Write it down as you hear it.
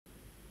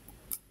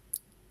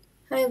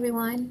Hi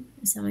everyone,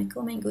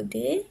 Assalamualaikum and good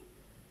day.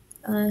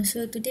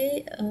 So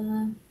today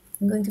I'm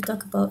going to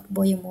talk about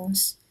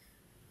Boyer-Morse.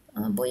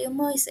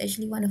 Boyer-Morse is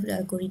actually one of the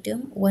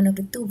algorithm, one of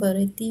the two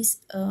varieties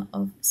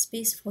of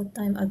space for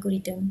time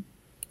algorithm.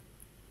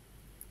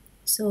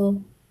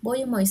 So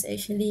Boyer-Morse is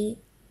actually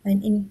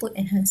an input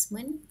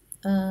enhancement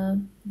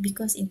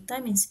because in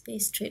time and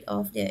space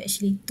trade-off there are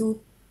actually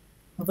two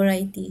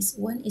varieties.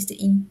 One is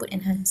the input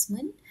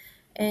enhancement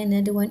and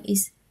another one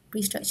is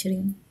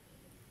restructuring.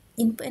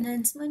 Input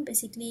enhancement,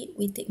 basically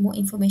we take more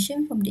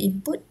information from the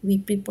input, we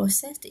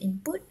pre-process the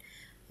input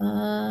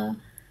and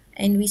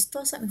we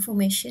store some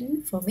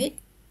information from it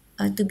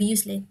to be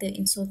used later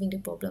in solving the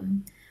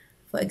problem.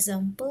 For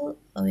example,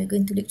 we're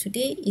going to look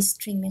today is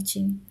string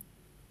matching.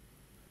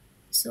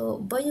 So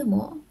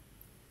Boyer-Morse,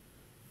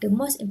 the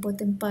most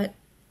important part,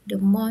 the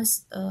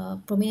most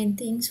prominent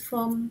things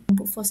from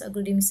brute force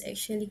algorithm is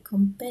actually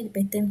compare the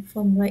pattern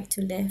from right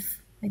to left.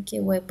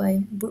 Okay,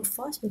 whereby brute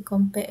force will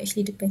compare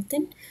actually the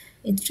pattern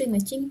in string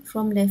matching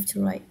from left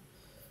to right.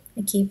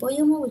 Okay,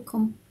 Boyer-Morse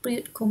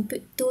will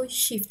compute two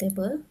shift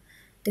table.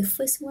 The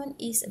first one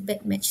is a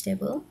bad match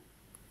table.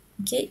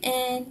 Okay,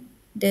 and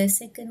the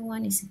second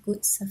one is a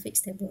good suffix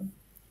table.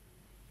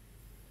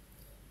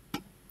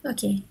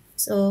 Okay,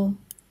 so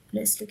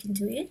let's look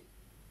into it.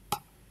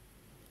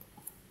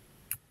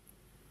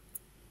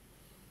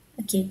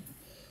 Okay,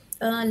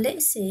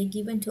 let's say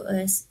given to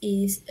us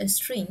is a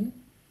string,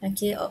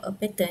 okay, or a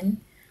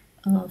pattern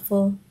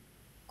for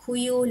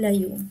Kuyu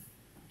Layu.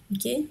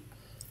 Okay,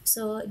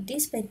 so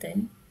this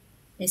pattern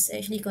is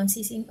actually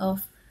consisting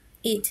of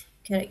 8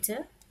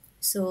 characters.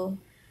 So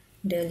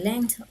the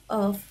length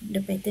of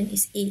the pattern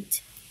is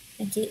 8.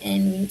 Okay,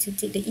 and we need to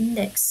take the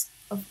index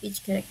of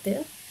each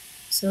character.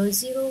 So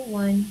 0,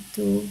 1,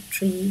 2,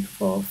 3,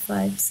 4,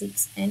 5,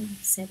 6, and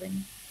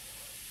 7.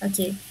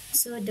 Okay,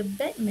 so the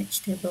bad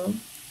match table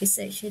is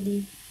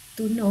actually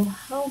to know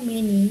how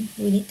many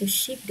we need to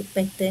shift the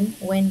pattern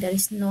when there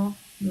is no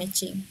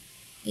matching.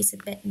 It's a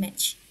bad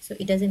match, so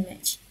it doesn't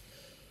match.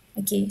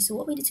 Okay, so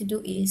what we need to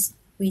do is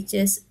we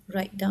just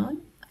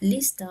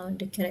list down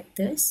the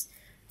characters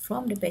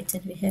from the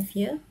pattern we have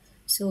here.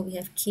 So we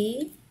have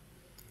K,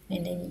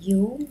 and then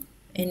U,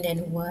 and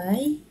then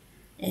Y,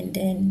 and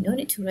then no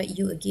need to write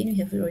U again,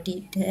 we have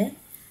already there,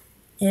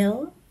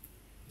 L,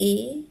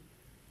 A,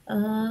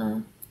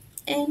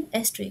 and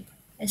asterisk.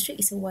 Asterisk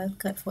is a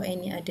wildcard for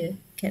any other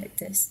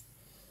characters.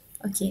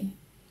 Okay,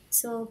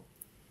 so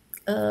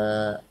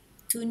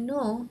to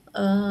know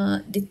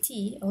the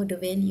T or the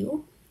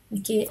value,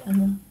 okay,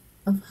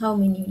 of how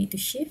many you need to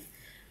shift,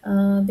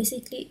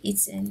 basically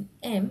it's an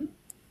M,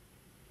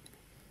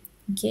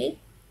 okay,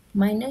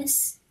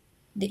 minus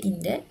the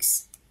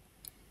index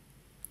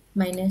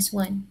minus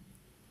 1.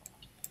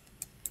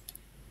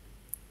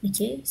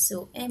 Okay,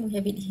 so M we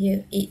have it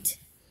here 8.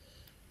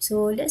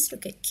 So let's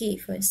look at K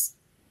first.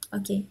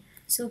 Okay,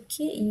 so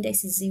K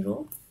index is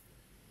 0.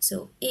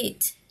 So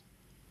 8,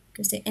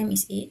 because the M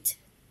is 8.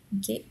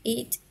 Okay,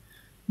 8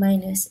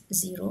 minus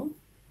 0,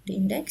 the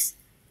index,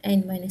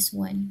 and minus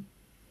 1.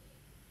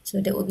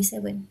 So that will be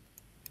 7.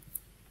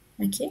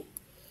 Okay,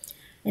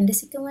 and the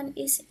second one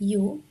is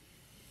U.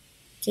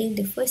 Okay,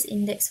 the first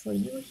index for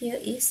U here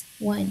is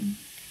 1.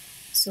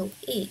 So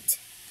 8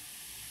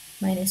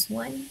 minus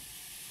 1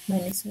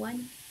 minus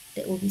 1,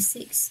 that will be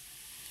 6.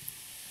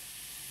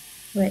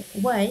 Right,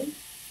 Y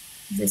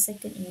is the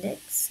second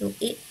index. So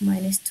 8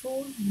 minus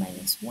 2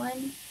 minus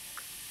 1,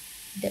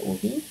 that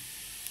will be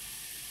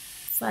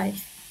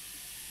 5.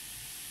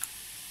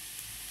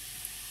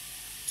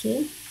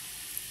 Okay,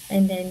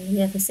 and then we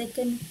have a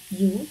second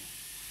U.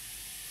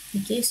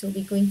 Okay, so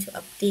we're going to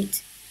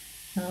update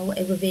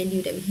whatever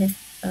value that we have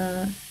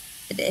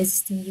at the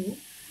existing U.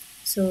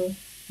 So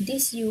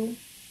this U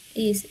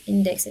is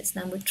indexed as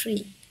number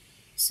 3.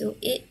 So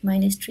 8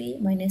 minus 3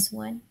 minus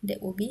 1,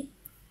 that will be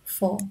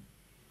 4.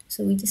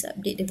 So we just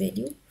update the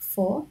value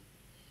 4.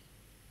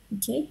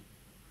 Okay,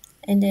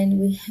 and then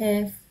we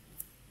have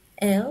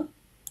L.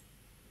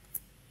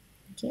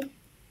 Okay,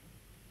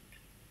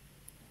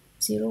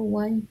 0,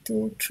 1,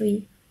 2,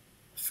 3,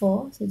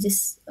 4. So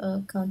just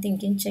counting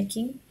again,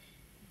 checking.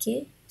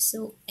 Okay,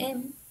 so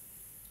M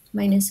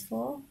minus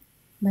 4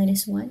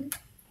 minus 1.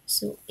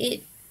 So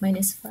 8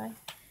 minus 5,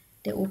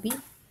 that will be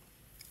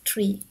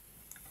 3.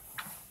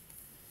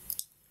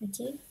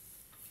 Okay,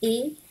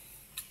 A.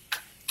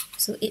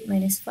 So 8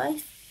 minus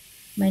 5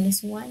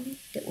 minus 1,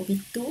 that will be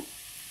 2.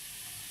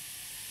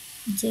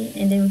 Okay,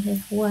 and then we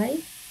have Y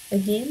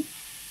again.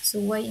 So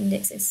Y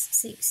index is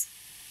 6.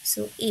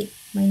 So 8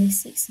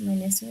 minus 6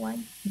 minus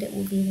 1, that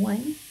will be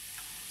 1.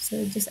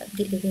 So just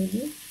update the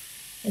value.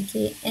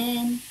 Okay,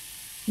 and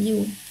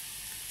U.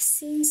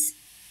 Since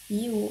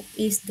U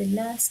is the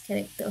last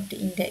character of the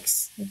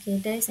index, okay,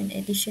 there is an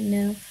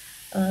additional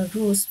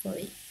rules for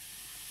it.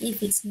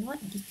 If it's not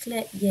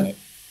declared yet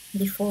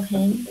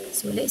beforehand,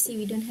 so let's say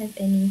we don't have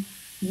any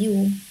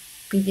U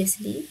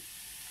previously,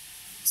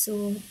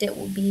 so that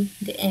would be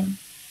the M.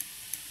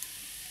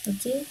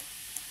 Okay,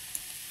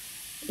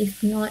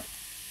 if not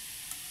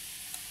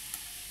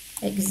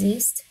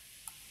exist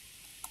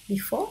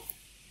before,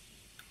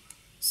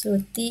 So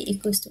T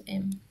equals to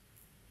M.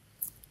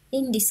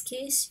 In this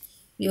case,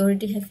 we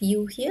already have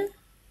U here.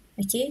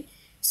 Okay,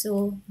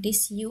 so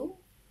this U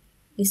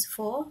is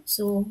 4,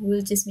 so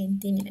we'll just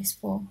maintain it as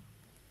 4.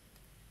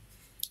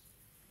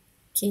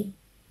 Okay,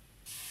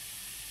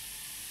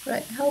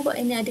 right, how about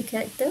any other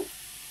character?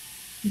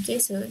 Okay,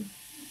 so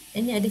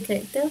any other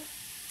character,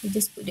 we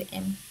just put the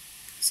M.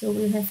 So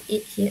we'll have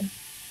 8 here.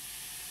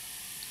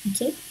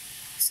 Okay,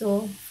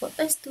 so for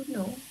us to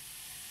know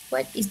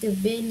what is the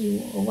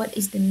value or what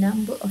is the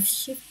number of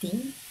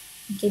shifting,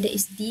 okay, that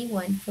is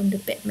D1 from the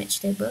paired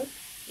match table,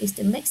 is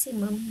the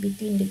maximum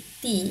between the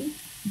T,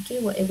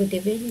 okay, whatever the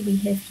value we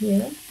have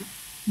here,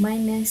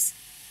 minus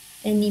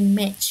any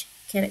match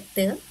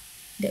character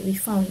that we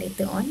found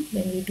later on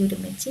when we do the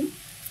matching,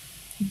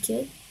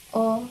 okay,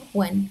 or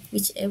 1,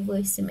 whichever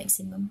is the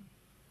maximum.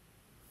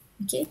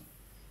 Okay,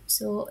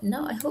 so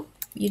now I hope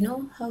you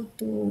know how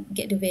to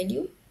get the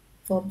value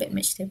for paired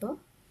match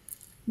table.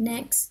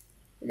 Next,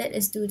 let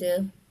us do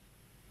the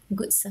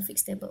good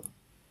suffix table.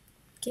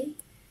 Okay,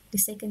 the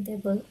second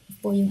table of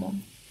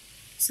Boyumon.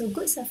 So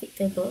good suffix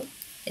table,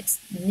 its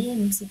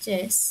name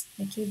suggests,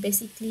 okay,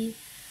 basically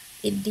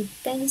it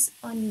depends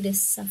on the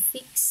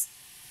suffix,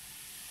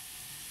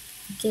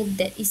 okay,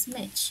 that is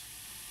match.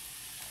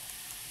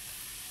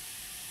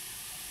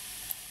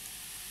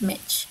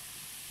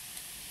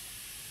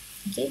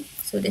 Okay,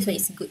 so that's why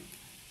it's good.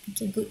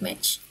 Okay, good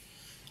match.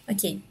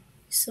 Okay,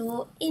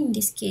 so in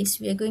this case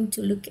we are going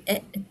to look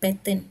at a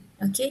pattern.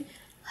 Okay,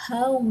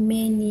 how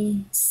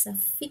many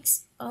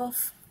suffix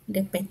of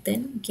the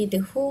pattern, okay, the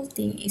whole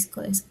thing is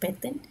called as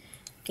pattern.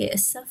 Okay, a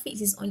suffix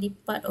is only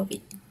part of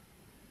it.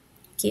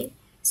 Okay,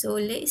 so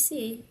let's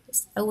say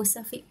our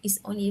suffix is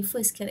only the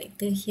first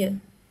character here.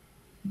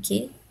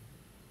 Okay,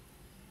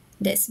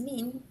 that's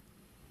mean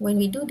when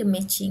we do the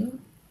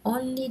matching,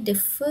 only the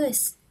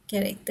first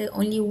character,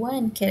 only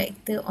one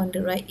character on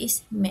the right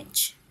is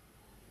match.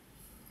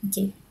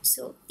 Okay,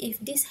 so if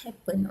this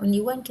happen, only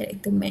one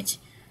character match,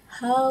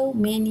 how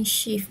many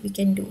shift we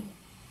can do?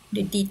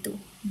 The D2,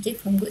 okay,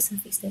 from good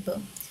suffix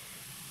table.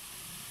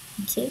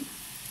 Okay,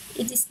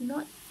 it is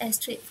not as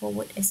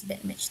straightforward as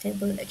bad match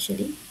table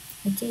actually.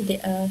 Okay,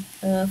 there are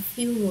a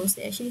few rules,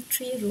 there are actually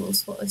 3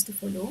 rules for us to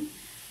follow.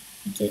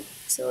 Okay,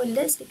 so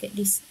let's look at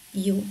this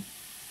U.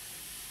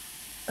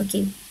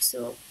 Okay,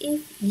 so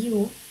if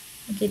U,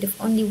 okay, the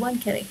only one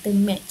character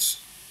match,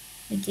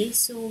 okay,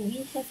 so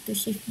we have to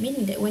shift,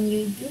 meaning that when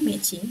you do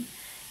matching,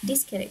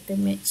 this character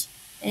match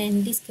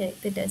and this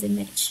character doesn't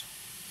match.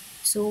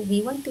 So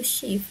we want to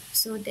shift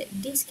so that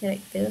this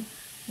character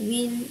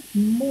will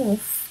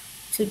move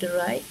to the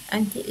right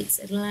until it's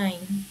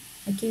aligned.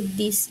 Okay,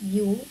 this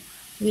U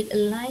will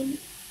align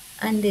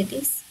under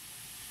this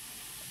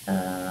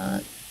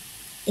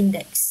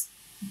index.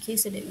 Okay,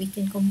 so that we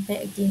can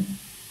compare again.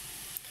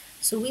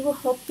 So we were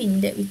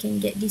hoping that we can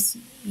get this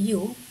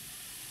U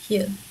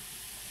here.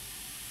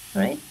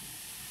 Alright,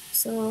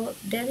 so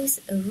there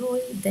is a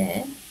rule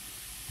there.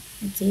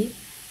 Okay,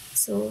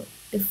 so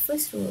the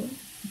first rule,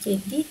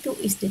 okay, D2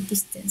 is the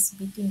distance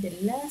between the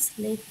last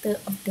letter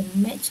of the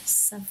match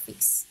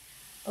suffix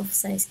of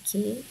size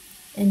K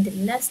and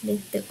the last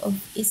letter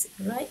of its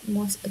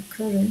rightmost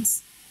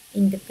occurrence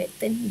in the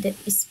pattern that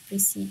is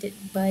preceded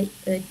by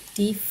a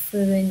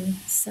different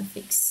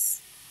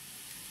suffix.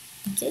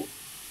 Okay,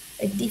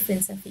 a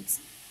different suffix.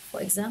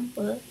 For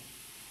example,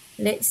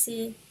 let's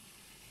say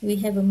we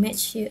have a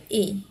match here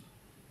A,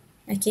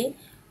 okay,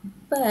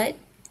 but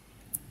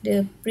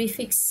the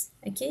prefix,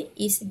 okay,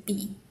 is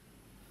B.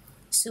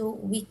 So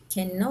we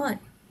cannot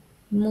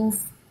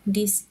move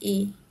this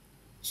A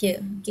here.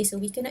 Okay, so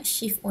we cannot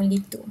shift only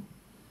 2.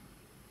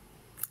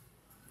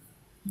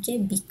 Okay,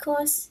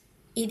 because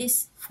it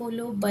is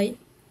followed by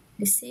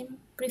the same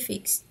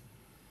prefix.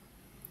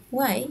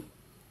 Why?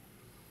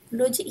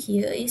 Logic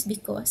here is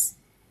because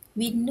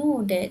we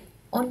know that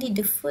only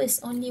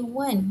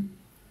one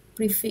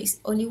prefix,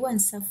 only one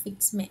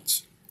suffix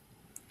match.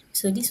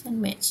 So this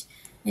one match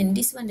and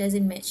this one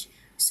doesn't match.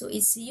 So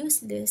it's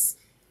useless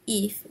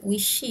if we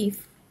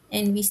shift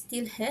and we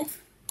still have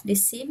the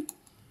same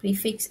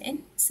prefix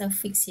and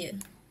suffix here.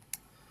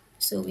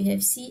 So we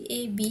have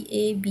CA,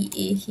 BA,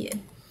 BA here.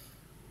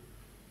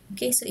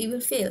 Okay, so it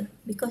will fail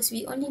because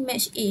we only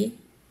match A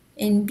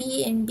and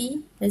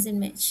B doesn't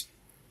match.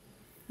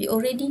 We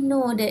already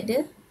know that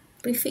the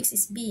prefix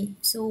is B,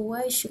 so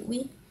why should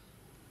we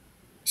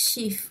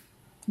shift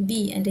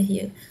B under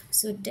here?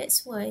 So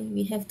that's why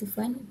we have to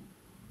find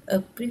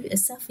a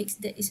suffix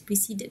that is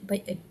preceded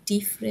by a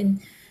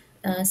different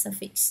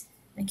suffix.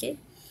 Okay,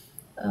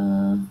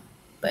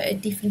 by a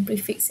different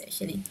prefix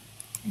actually.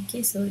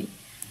 Okay, sorry,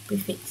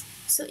 prefix.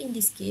 So in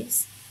this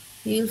case,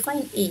 we will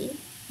find A.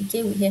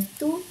 Okay, we have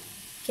 2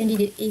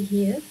 candidate A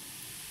here,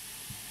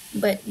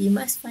 but we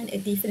must find a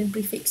different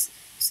prefix.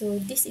 So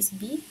this is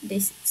B,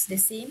 this is the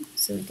same,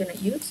 so we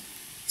cannot use.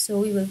 So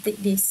we will take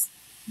this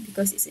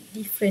because it's a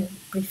different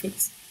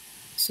prefix.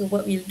 So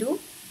what we'll do,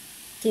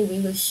 okay, we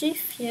will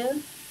shift here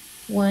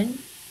 1,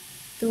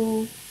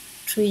 2,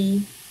 3,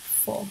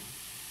 4.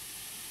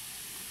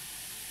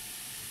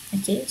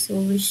 Okay,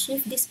 so we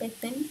shift this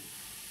pattern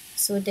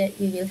so that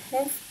we will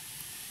have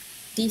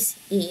this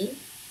A,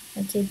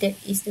 okay, that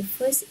is the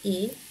first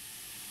A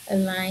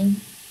aligned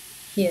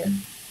here.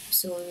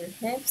 So we'll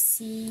have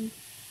C,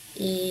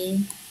 A,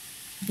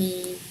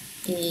 B,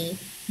 A,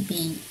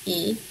 B,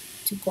 A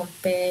to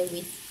compare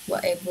with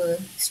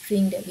whatever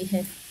string that we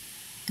have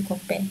to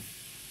compare.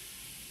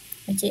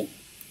 Okay,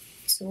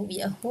 so we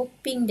are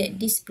hoping that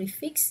this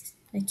prefix,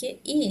 okay,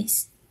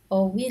 is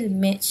or will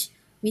match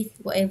with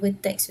whatever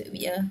text that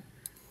we are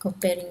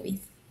comparing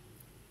with.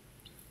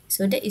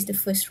 So that is the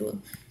first rule.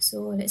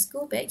 So let's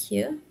go back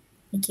here.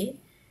 Okay,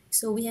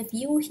 so we have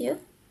U here.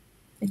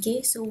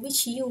 Okay, so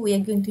which U we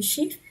are going to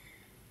shift?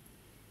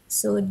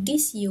 So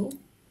this U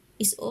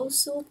is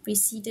also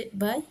preceded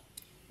by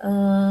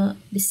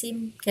the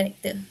same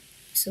character.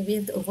 So we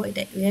have to avoid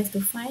that. We have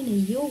to find a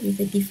U with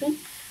a different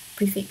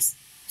prefix.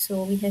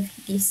 So we have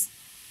this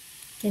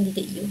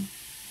candidate U.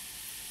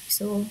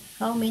 So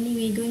how many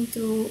we are going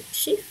to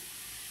shift?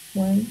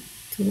 1,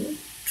 2,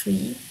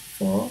 3,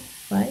 4,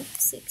 5,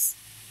 6.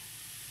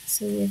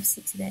 So we have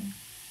 6 then.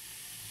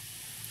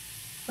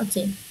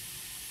 Okay.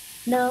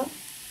 Now,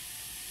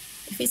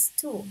 if it's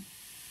 2,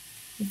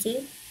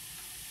 okay,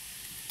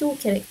 2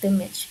 character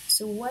match.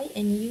 So Y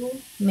and U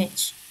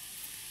match.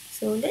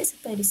 So let's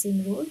apply the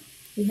same rule.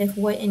 We have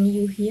Y and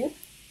U here.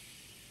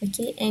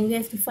 Okay, and we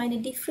have to find a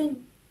different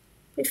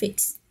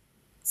prefix.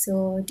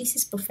 So this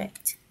is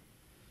perfect.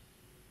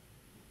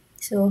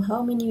 So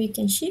how many we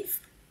can shift?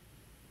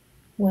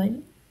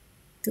 1,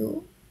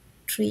 2,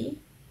 3,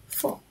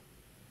 4.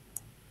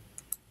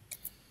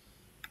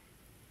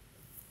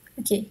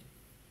 Okay,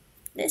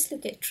 let's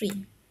look at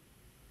 3.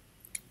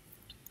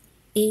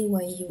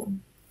 AYU.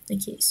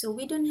 Okay, so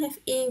we don't have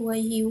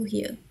AYU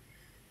here.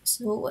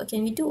 So what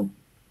can we do?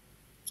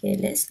 Okay,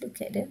 let's look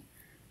at the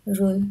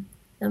rule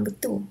number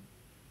 2.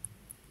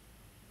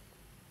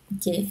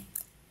 Okay,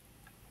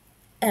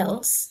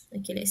 else,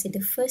 okay, let's say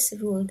the first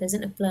rule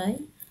doesn't apply.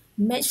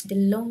 Match the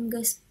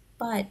longest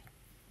part,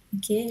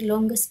 okay,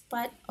 longest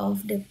part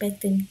of the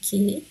pattern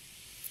K,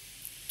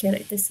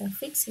 character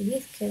suffix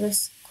with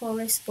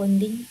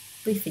corresponding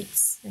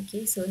prefix.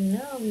 Okay, so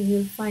now we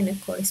will find a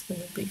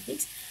corresponding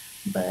prefix,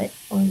 but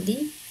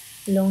only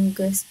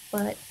longest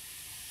part,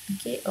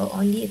 okay, or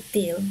only a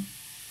tail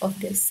of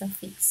the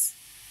suffix.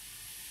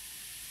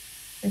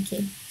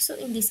 Okay, so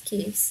in this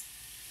case,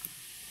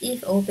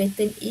 if our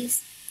pattern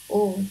is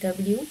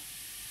OW,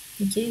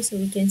 okay, so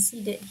we can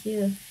see that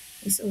here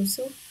is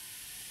also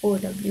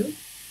OW.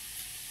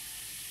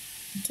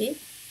 Okay,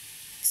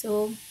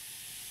 so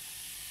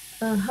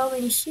how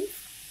many shift?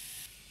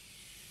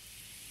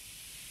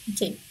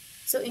 Okay,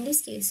 so in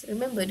this case,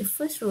 remember the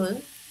first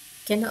rule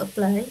cannot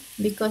apply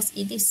because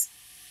it is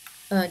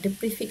the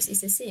prefix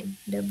is the same,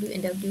 W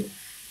and W.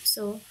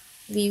 So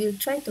we will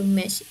try to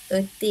match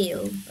a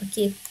tail,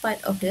 okay,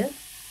 part of the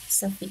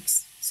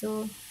suffix.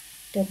 So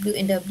W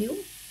and W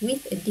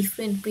with a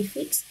different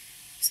prefix.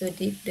 So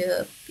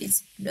the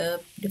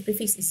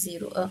prefix is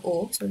 0,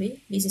 O,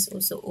 sorry, this is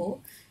also O.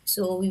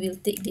 So we will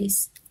take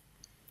this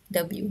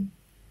W.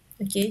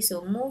 Okay,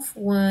 so move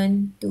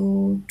 1,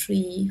 2,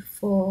 3,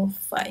 4,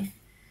 5.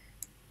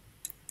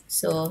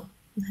 So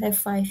we have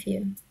 5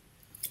 here.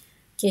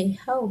 Okay,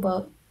 how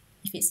about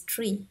if it's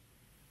 3?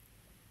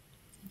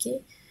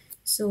 Okay,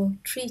 so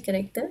 3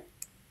 character.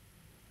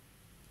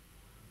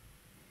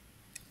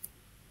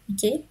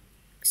 Okay,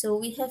 so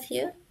we have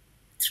here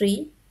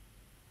 3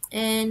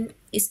 and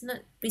it's not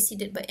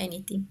preceded by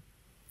anything.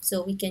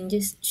 So we can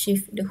just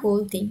shift the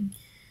whole thing.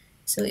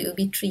 So it will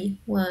be 3.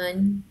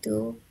 1,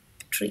 2,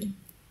 3.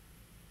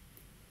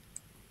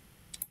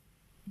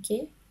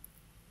 Okay,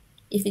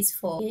 if it's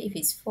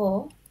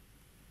 4,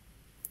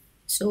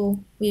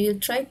 so we will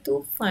try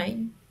to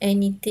find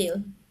any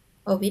tail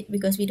of it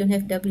because we don't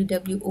have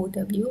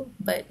WWOW,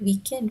 but we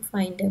can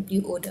find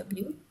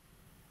WOW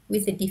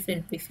with a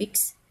different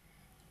prefix,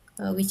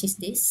 which is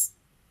this.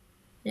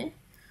 Yeah?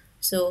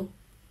 So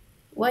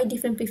why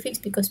different prefix?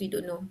 Because we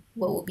don't know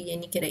what will be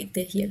any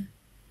character here.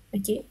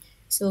 Okay,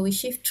 so we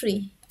shift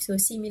 3. So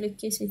similar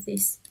case with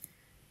this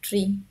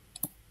 3.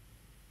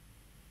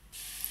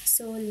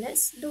 So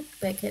let's look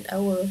back at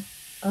our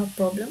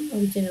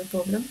original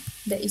problem,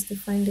 that is to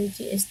find the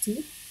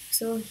GST.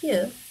 So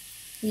here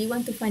we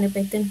want to find a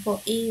pattern for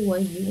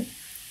AYU.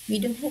 We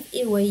don't have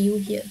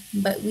AYU here,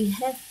 but we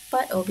have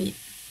part of it.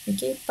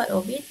 Okay, part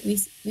of it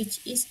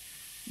which is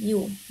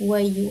YU.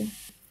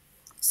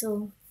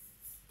 So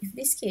if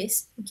this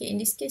case, okay, in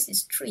this case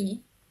it's 3,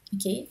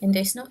 okay, and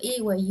there's no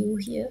AYU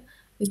here,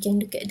 we can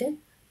look at the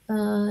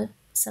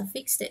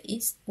suffix that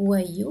is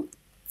YU,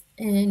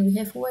 and we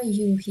have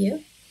YU here,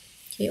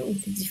 okay,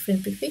 with a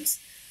different prefix.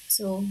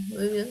 So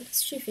we will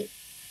shift it.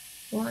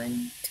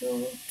 1,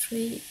 2,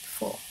 3,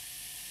 4.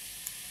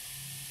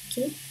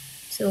 Okay,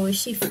 so we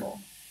shift 4.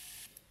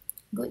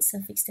 Good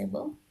suffix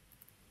table.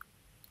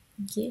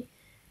 Okay,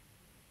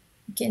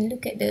 you can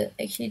look at the,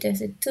 actually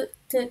there's a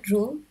third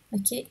rule.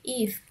 Okay,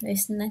 if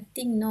there's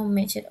nothing, no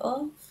match at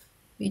all,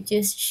 we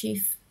just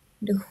shift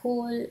the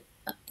whole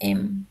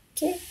M.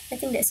 Okay, I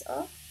think that's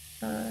all.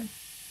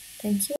 Thank you.